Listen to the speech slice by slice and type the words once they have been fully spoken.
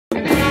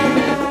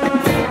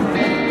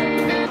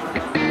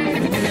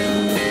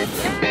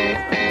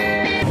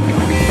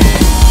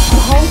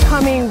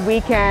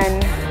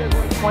weekend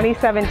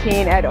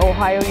 2017 at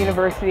Ohio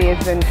University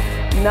has been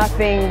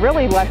nothing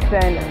really less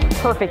than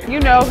perfect. You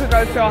know who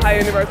goes to Ohio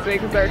University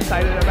because they're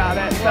excited about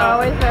it. So we're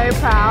always very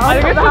proud.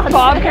 I think it's just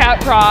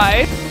Bobcat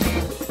pride.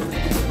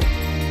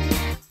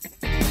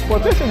 Well,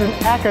 this is an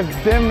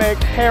academic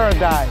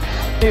paradise.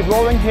 These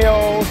rolling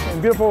hills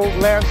and beautiful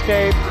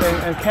landscapes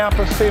and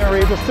campus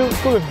scenery. The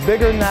school is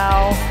bigger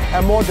now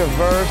and more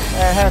diverse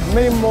and has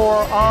many more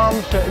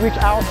arms to reach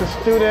out to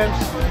students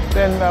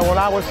than when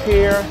I was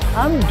here.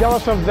 I'm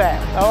jealous of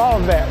that, of all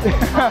of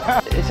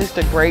that. It's just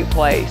a great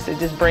place. It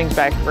just brings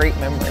back great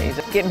memories.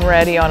 Getting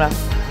ready on a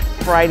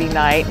Friday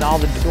night and all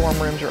the dorm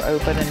rooms are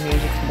open and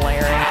music's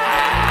blaring.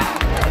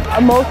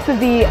 Most of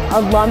the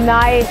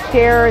alumni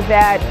share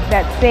that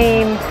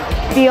same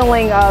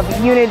feeling of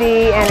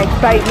unity and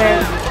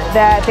excitement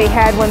that they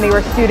had when they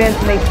were students,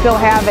 and they still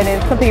have it, and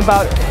it's something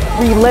about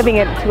reliving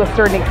it to a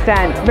certain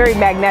extent. It's very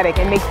magnetic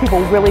and makes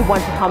people really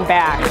want to come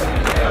back.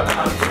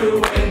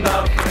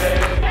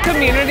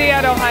 Community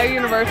at Ohio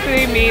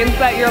University means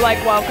that you're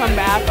like welcome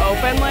back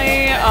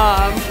openly.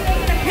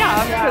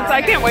 Yeah, because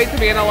I can't wait to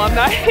be an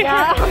alumni.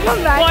 Yeah, I'll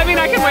come back. Well, I mean,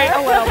 I can wait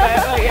a little bit,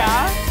 but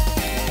yeah.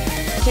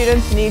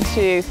 Students need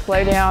to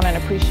slow down and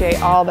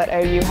appreciate all that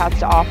OU has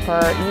to offer.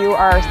 You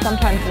are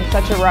sometimes in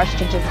such a rush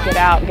to just get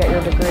out, get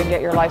your degree, get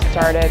your life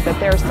started, but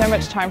there's so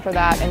much time for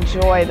that.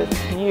 Enjoy this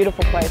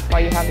beautiful place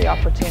while you have the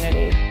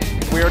opportunity.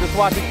 We were just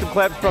watching some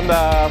clips from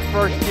the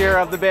first year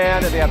of the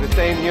band, and they have the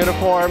same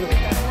uniforms,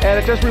 and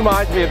it just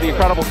reminds me of the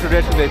incredible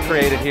tradition they've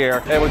created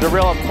here. It was a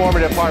real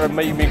informative part of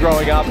me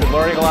growing up and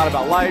learning a lot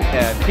about life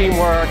and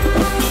teamwork.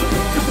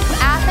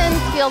 Athens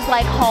feels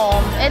like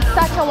home. It's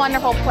such a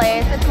wonderful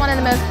place. It's one of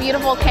the most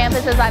beautiful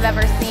campuses I've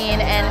ever seen,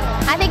 and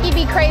I think you'd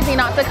be crazy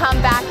not to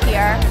come back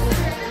here.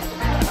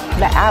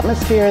 The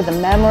atmosphere, the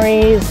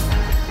memories,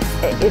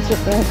 it's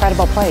just an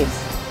incredible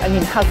place. I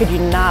mean, how could you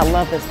not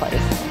love this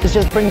place? It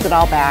just brings it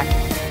all back,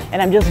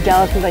 and I'm just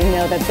jealous because I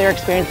know that they're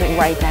experiencing it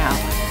right now.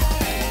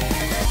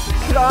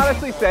 I could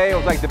honestly say it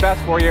was like the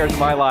best 4 years of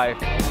my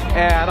life,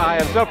 and I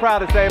am so proud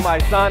to say my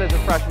son is a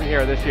freshman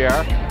here this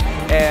year.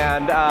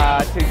 And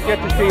to get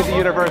to see the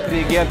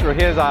university again through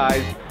his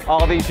eyes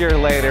all these years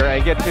later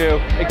and get to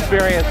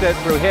experience it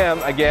through him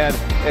again,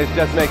 it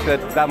just makes it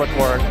that much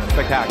more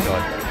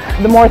spectacular.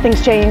 The more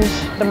things change,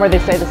 the more they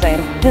stay the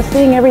same. Just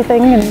seeing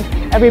everything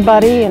and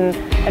everybody and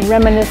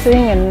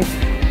reminiscing and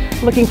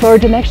looking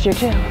forward to next year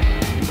too.